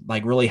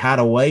really hide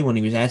away when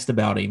he was asked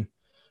about him,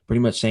 pretty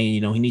much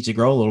saying, he needs to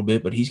grow a little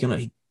bit, but he's going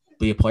to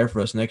be a player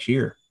for us next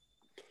year.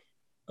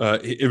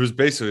 It was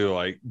basically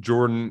like,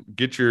 Jordan,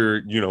 get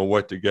your,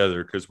 what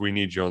together, because we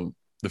need you on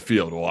the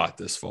field a lot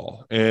this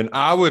fall. And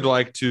I would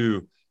like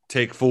to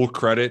take full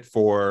credit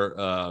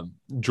for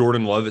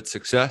Jordan Lovett's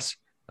success.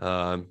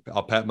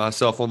 I'll pat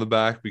myself on the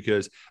back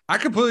because I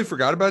completely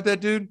forgot about that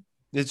dude.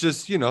 It's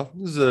just,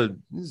 this is a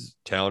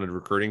talented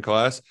recruiting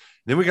class. And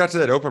then we got to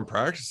that open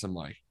practice. I'm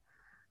like,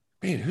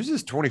 man, who's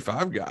this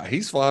 25 guy?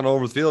 He's flying all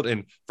over the field.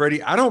 And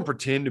Freddie, I don't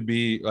pretend to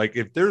be like,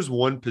 if there's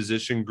one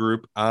position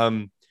group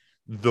I'm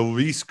the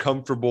least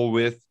comfortable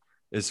with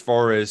as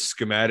far as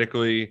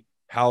schematically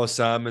how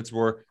assignments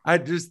were,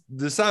 the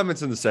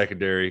assignments in the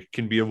secondary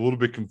can be a little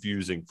bit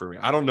confusing for me.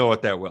 I don't know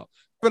it that well,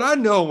 but I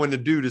know when the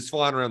dude is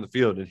flying around the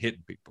field and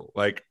hitting people,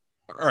 like,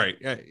 all right.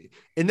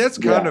 And that's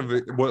kind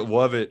of what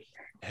Lovett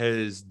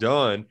has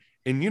done.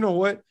 And you know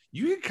what?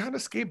 You can kind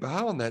of skate by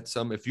on that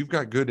some if you've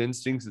got good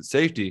instincts at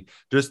safety.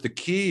 Just the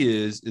key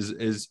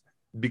is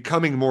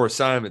becoming more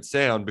assignment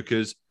sound,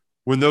 because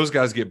when those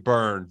guys get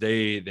burned,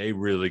 they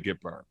really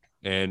get burned.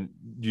 And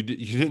you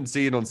didn't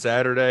see it on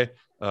Saturday,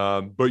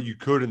 but you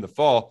could in the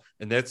fall.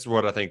 And that's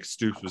what I think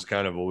Stoops was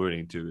kind of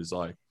alluding to, is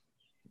like,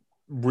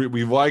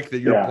 we like that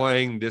you're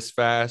playing this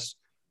fast,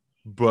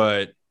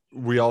 but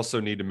we also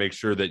need to make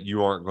sure that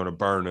you aren't going to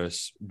burn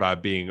us by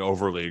being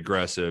overly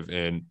aggressive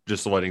and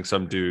just letting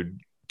some dude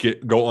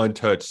go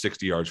untouched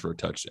 60 yards for a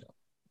touchdown.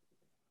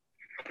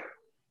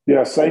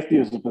 Yeah, safety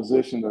is a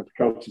position that the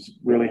coaches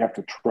really have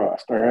to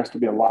trust. There has to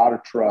be a lot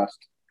of trust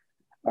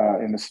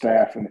in the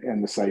staff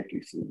and the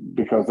safeties,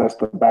 because that's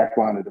the back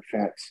line of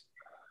defense.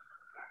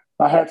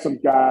 I had some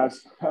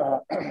guys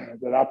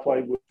that I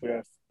played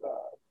with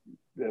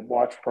that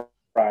watched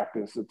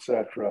practice,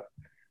 etc.,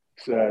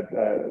 said,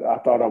 I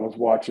thought I was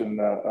watching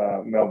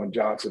Melvin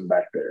Johnson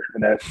back there.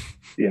 And that,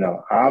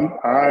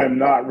 I am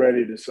not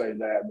ready to say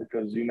that,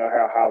 because you know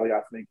how highly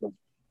I think of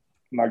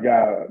my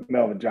guy,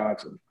 Melvin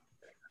Johnson.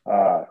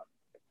 But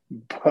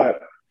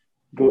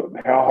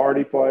how hard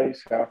he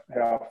plays,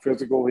 how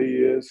physical he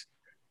is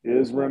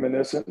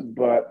reminiscent.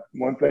 But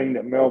one thing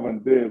that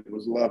Melvin did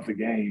was love the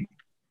game.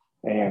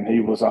 And he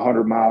was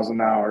 100 miles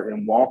an hour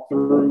in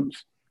walkthroughs,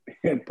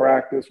 in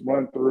practice,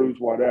 run-throughs,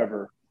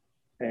 whatever.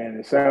 And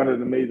it sounded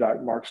to me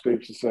like Mark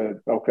Stoops said,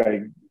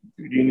 okay,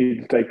 you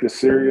need to take this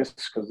serious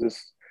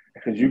because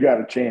you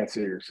got a chance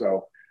here.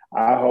 So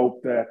I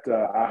hope that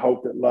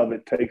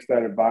Lovett takes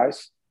that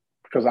advice,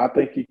 because I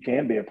think he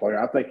can be a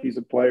player. I think he's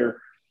a player.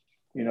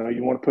 You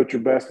want to put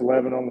your best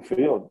 11 on the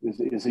field.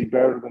 Is he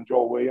better than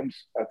Joel Williams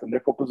at the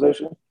nickel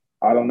position?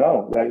 I don't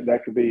know.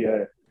 That could be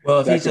a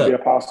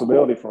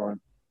possibility for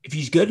him. If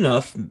he's good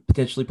enough,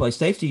 potentially play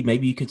safety,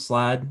 maybe you could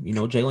slide,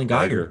 Jalen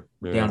Geiger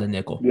down to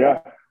nickel.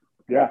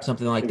 Yeah,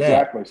 something like that.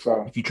 Exactly.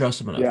 So if you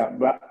trust him enough. Yeah,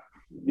 but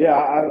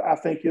I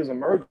think his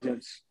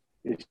emergence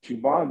is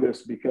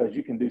humongous, because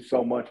you can do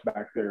so much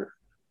back there.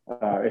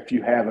 If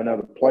you have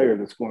another player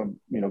that's going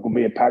to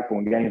be impactful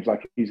in games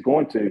like he's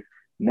going to,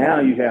 now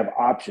you have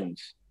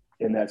options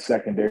in that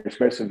secondary,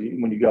 especially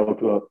when you go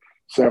to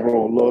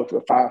several looks,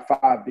 five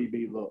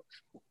DB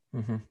looks.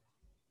 Mm-hmm.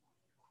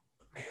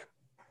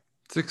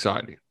 It's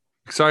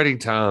exciting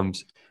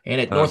times.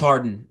 And at North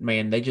Hardin,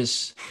 man, they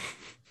just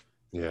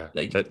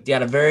they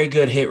got a very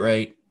good hit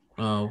rate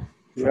for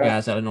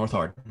guys out of North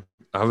Hardin.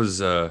 I was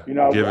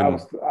giving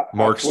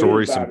Mark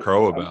Story some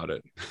crow about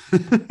it,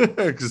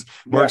 because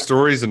Mark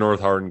Story's a North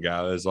Hardin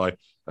guy. It's like,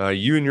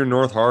 you and your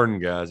North Hardin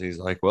guys. He's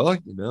like, well,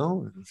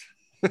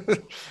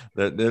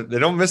 they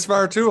don't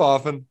misfire too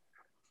often.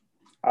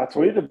 I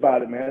tweeted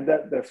about it, man.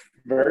 That the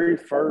very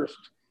first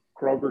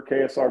Kroger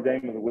KSR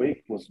game of the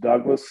week was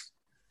Douglas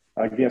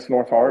against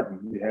North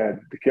Hardin. You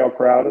had DeKel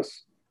Crowdis,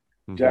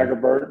 Jagger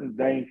Burton,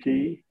 Dane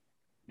Key,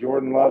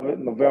 Jordan Lovett,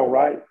 and Lavelle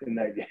Wright in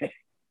that game.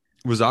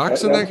 Was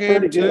Ox in that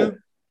game too?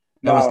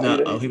 He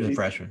was a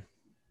freshman.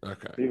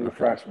 Okay. He was a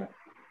freshman.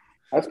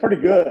 That's pretty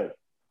good.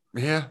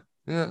 Yeah.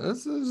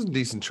 That's a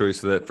decent choice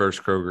for that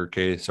first Kroger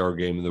KSR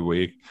game of the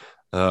week.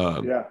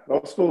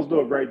 Those schools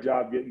do a great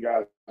job getting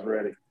guys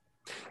ready.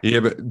 Yeah,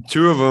 but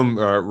two of them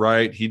are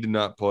right. He did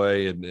not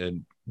play,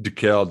 and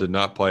DeKel did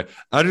not play.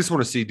 I just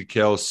want to see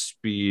DeKel's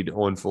speed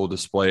on full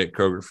display at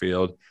Kroger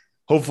Field.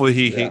 Hopefully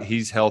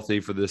he's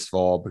healthy for this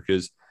fall,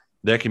 because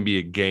that can be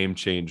a game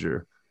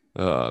changer.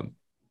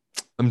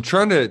 I'm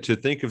trying to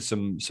think of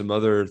some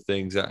other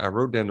things. I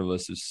wrote down a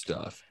list of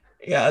stuff.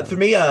 Yeah, for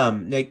me,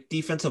 Nick,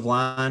 defensive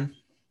line,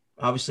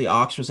 obviously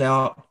Ox was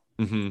out.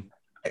 Mm-hmm.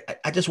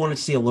 I just wanted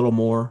to see a little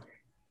more.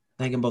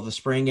 Thinking about the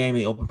spring game,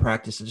 the open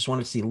practice, I just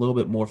wanted to see a little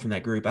bit more from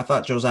that group. I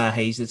thought Josiah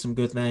Hayes did some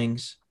good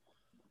things,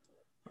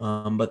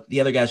 but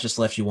the other guys just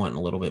left you wanting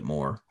a little bit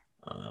more.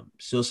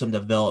 Still some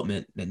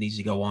development that needs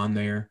to go on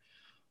there.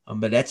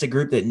 But that's a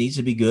group that needs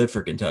to be good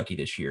for Kentucky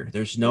this year.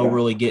 There's no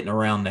really getting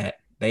around that.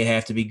 They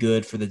have to be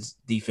good for the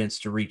defense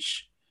to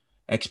reach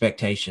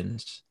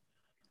expectations.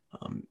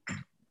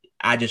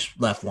 I just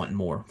left wanting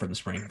more from the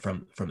spring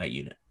from that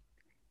unit.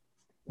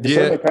 They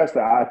certainly passed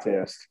the eye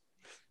test.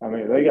 I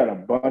mean, they got a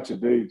bunch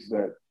of dudes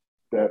that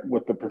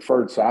with the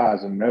preferred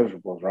size and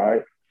measurables,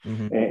 right?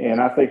 Mm-hmm. And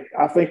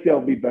I think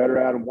they'll be better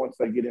at them once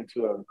they get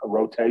into a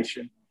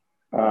rotation.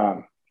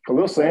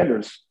 Khalil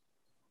Sanders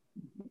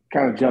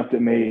kind of jumped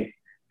at me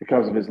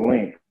because of his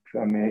length.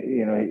 I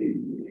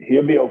mean,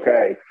 he'll be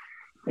okay.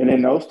 And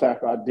then nose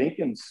tackle,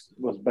 Dinkins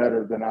was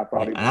better than I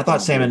thought. I thought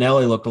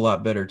Samanelli looked a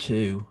lot better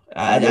too.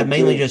 I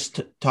mainly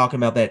just talking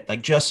about that,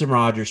 like Justin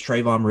Rogers,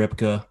 Trayvon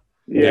Ripka.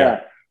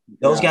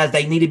 Those guys,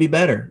 they need to be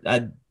better.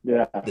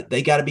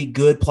 They got to be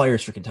good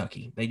players for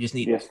Kentucky. They just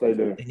need. Yes, they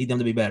do. They need them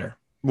to be better.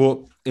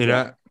 Well,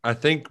 and I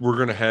think we're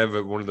going to have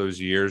one of those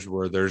years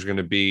where there's going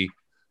to be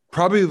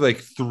probably like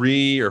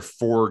 3 or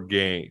 4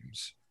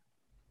 games.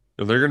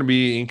 And they're going to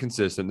be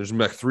inconsistent. There's going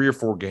to be like 3 or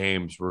 4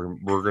 games where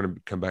we're going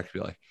to come back to be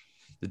like,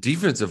 the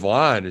defensive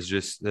line is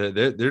just they're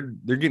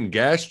getting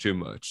gashed too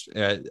much.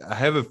 I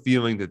have a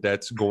feeling that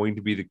that's going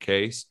to be the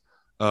case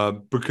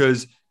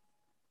because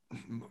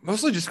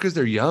mostly just because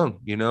they're young.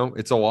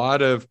 It's a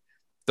lot of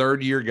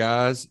third-year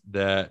guys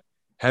that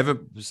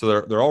haven't.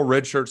 So they're all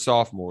redshirt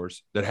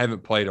sophomores that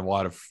haven't played a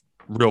lot of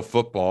real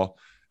football,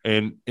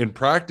 And in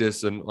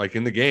practice and like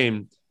in the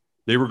game,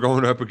 they were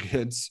going up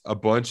against a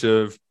bunch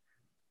of,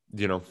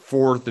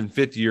 fourth and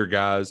fifth year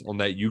guys on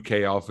that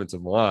UK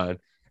offensive line.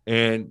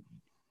 And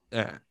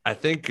I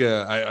think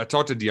I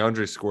talked to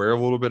DeAndre Square a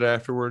little bit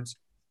afterwards.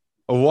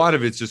 A lot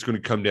of it's just going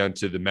to come down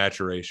to the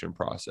maturation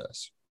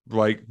process,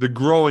 like the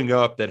growing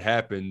up that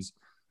happens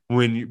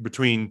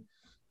between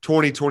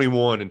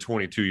 21 and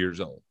 22 years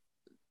old.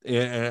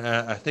 And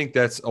I think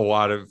that's a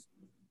lot of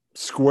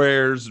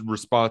Square's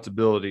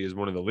responsibility as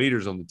one of the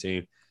leaders on the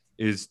team,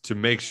 is to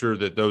make sure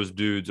that those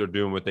dudes are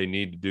doing what they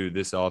need to do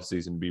this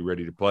offseason to be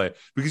ready to play.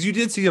 Because you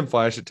did see him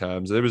flash at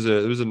times. There was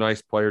a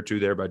nice play or two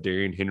there by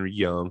Darian Henry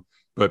Young,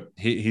 but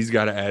he's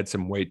got to add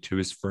some weight to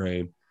his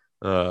frame.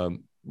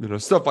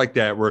 Stuff like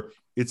that, where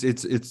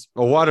it's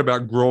a lot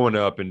about growing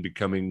up and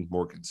becoming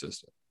more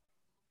consistent.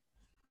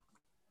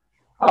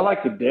 I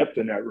like the depth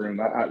in that room.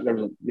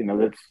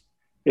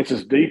 It's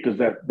as deep as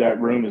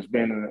that room has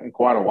been in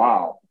quite a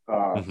while.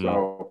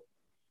 So,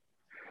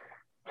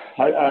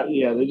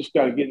 they just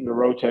got to get into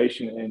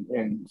rotation,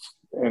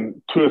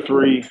 and two or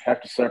three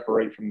have to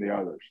separate from the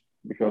others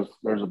because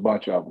there's a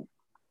bunch of them.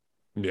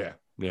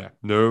 Yeah,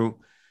 no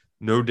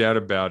doubt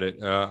about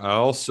it. I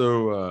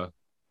also,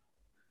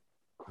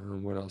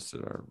 what else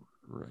did I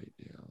write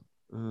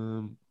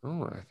down?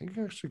 I think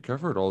I actually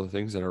covered all the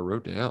things that I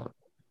wrote down.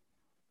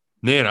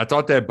 Man, I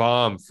thought that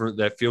bomb for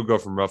that field goal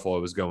from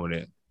Ruffalo was going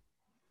in.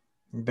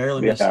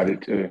 Barely missed. I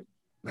did too.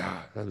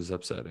 That was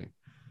upsetting.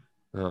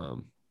 But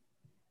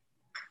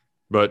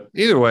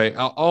either way,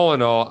 all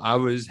in all, I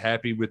was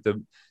happy with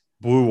the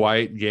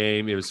blue-white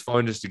game. It was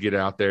fun just to get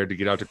out there, to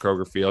get out to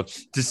Kroger Field,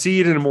 to see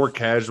it in a more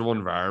casual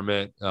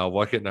environment.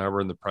 Luckett and I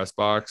were in the press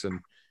box, and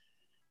it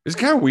was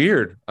kind of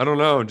weird. I don't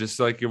know, just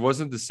like it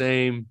wasn't the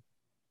same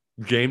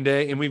game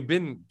day, and we've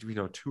been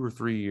 2 or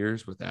 3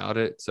 years without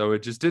it, so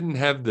it just didn't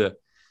have the.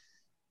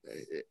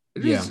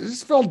 It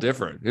just felt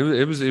different.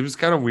 It was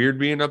kind of weird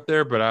being up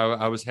there, but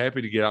I was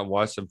happy to get out and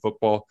watch some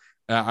football.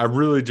 I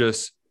really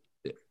just.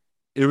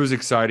 It was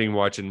exciting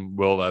watching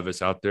Will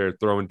Levis out there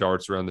throwing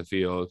darts around the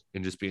field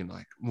and just being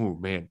like, "Oh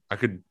man, I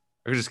could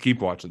just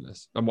keep watching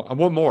this. I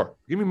want more.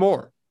 Give me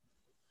more."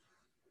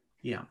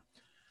 Yeah.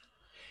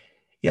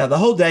 The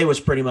whole day was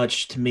pretty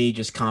much, to me,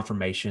 just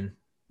confirmation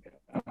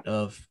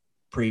of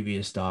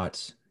previous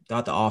thoughts.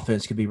 Thought the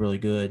offense could be really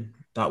good.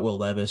 Thought Will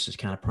Levis is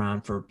kind of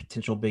primed for a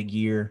potential big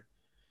year.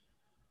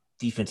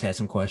 Defense had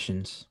some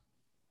questions.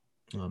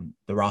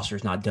 The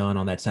roster's not done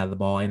on that side of the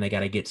ball, and they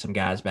got to get some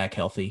guys back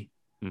healthy.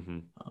 Mm-hmm.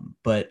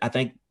 But I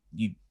think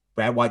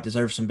Brad White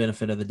deserves some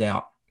benefit of the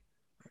doubt.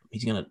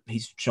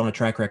 He's shown a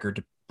track record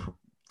to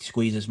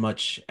squeeze as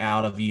much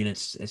out of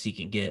units as he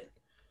can get.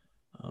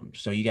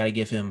 So you got to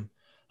give him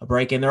a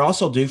break. And they're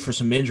also due for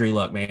some injury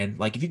luck, man.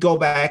 Like if you go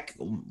back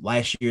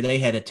last year, they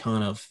had a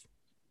ton of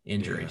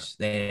injuries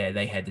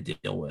they had to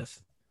deal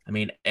with. I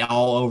mean,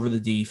 all over the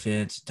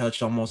defense,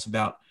 touched almost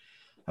about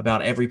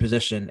every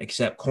position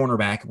except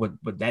cornerback,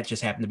 but that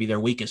just happened to be their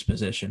weakest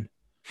position.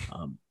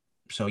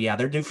 So,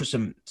 they're due for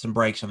some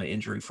breaks on the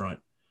injury front.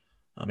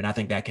 And I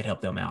think that could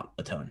help them out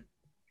a ton.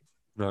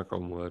 Knock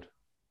on wood.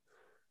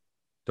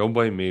 Don't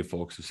blame me,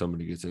 folks, if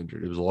somebody gets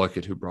injured. It was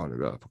Luckett who brought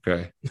it up,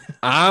 okay?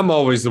 I'm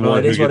always the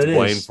one who gets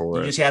blamed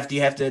for it. You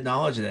have to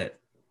acknowledge that.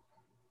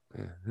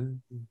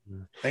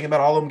 Think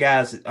about all them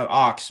guys.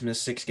 Ox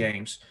missed 6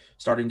 games,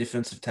 starting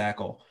defensive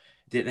tackle.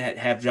 Didn't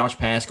have Josh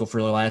Paschal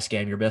for the last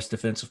game, your best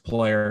defensive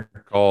player.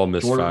 Call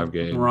missed Jordan, 5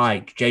 games.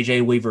 Right. J.J.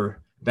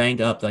 Weaver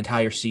banged up the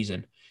entire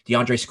season.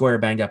 DeAndre Square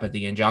banged up at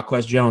the end.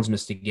 Jaquez Jones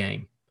missed a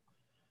game.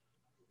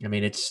 I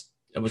mean, it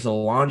was a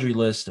laundry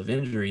list of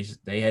injuries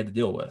they had to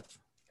deal with.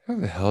 How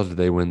the hell did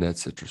they win that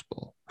Citrus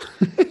Bowl?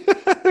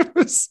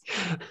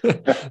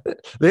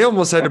 They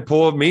almost had to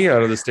pull me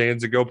out of the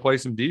stands to go play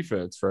some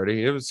defense,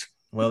 Freddie. It was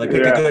they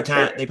picked a good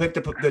time. They picked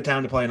a good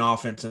time to play an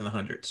offense in the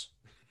hundreds.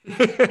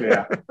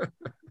 Yeah.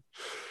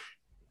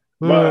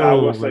 But I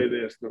will say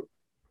this: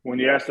 when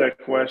you ask that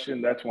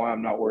question, that's why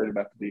I'm not worried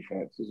about the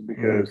defense. Is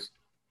because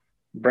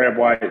Brad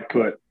White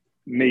put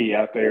me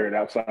out there at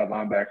outside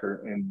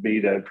linebacker and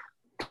beat a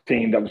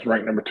team that was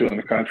ranked number 2 in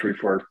the country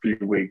for a few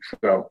weeks.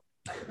 So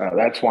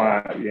that's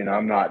why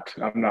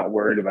I'm not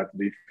worried about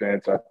the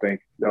defense. I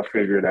think they'll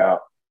figure it out.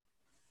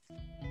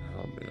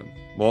 Oh man,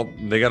 well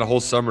they got a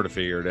whole summer to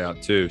figure it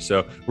out too.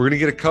 So we're gonna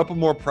get a couple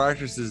more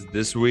practices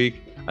this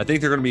week. I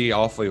think they're gonna be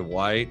awfully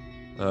light,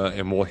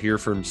 and we'll hear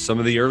from some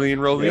of the early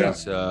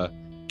enrollees.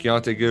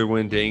 Keontae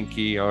Goodwin, Dane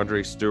Key,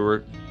 Andre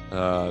Stewart.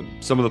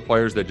 Some of the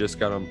players that just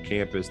got on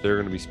campus, they're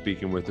going to be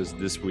speaking with us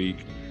this week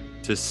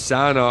to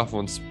sign off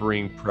on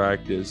spring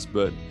practice.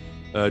 But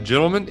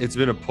gentlemen, it's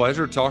been a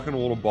pleasure talking a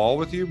little ball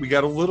with you. We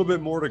got a little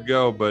bit more to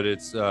go, but it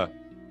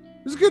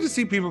was good to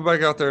see people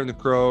back out there in the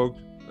Krog.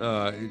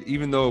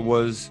 Even though it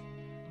was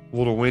a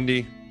little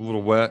windy, a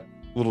little wet,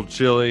 a little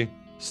chilly,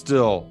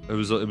 still it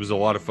was a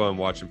lot of fun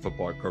watching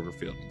football at Kroger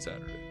Field on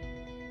Saturday.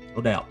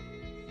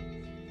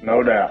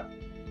 No doubt.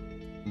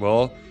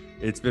 Well,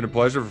 it's been a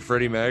pleasure for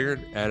Freddie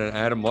Maggard and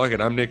Adam Luckett.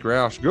 I'm Nick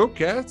Roush. Go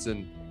Cats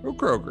and go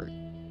Kroger.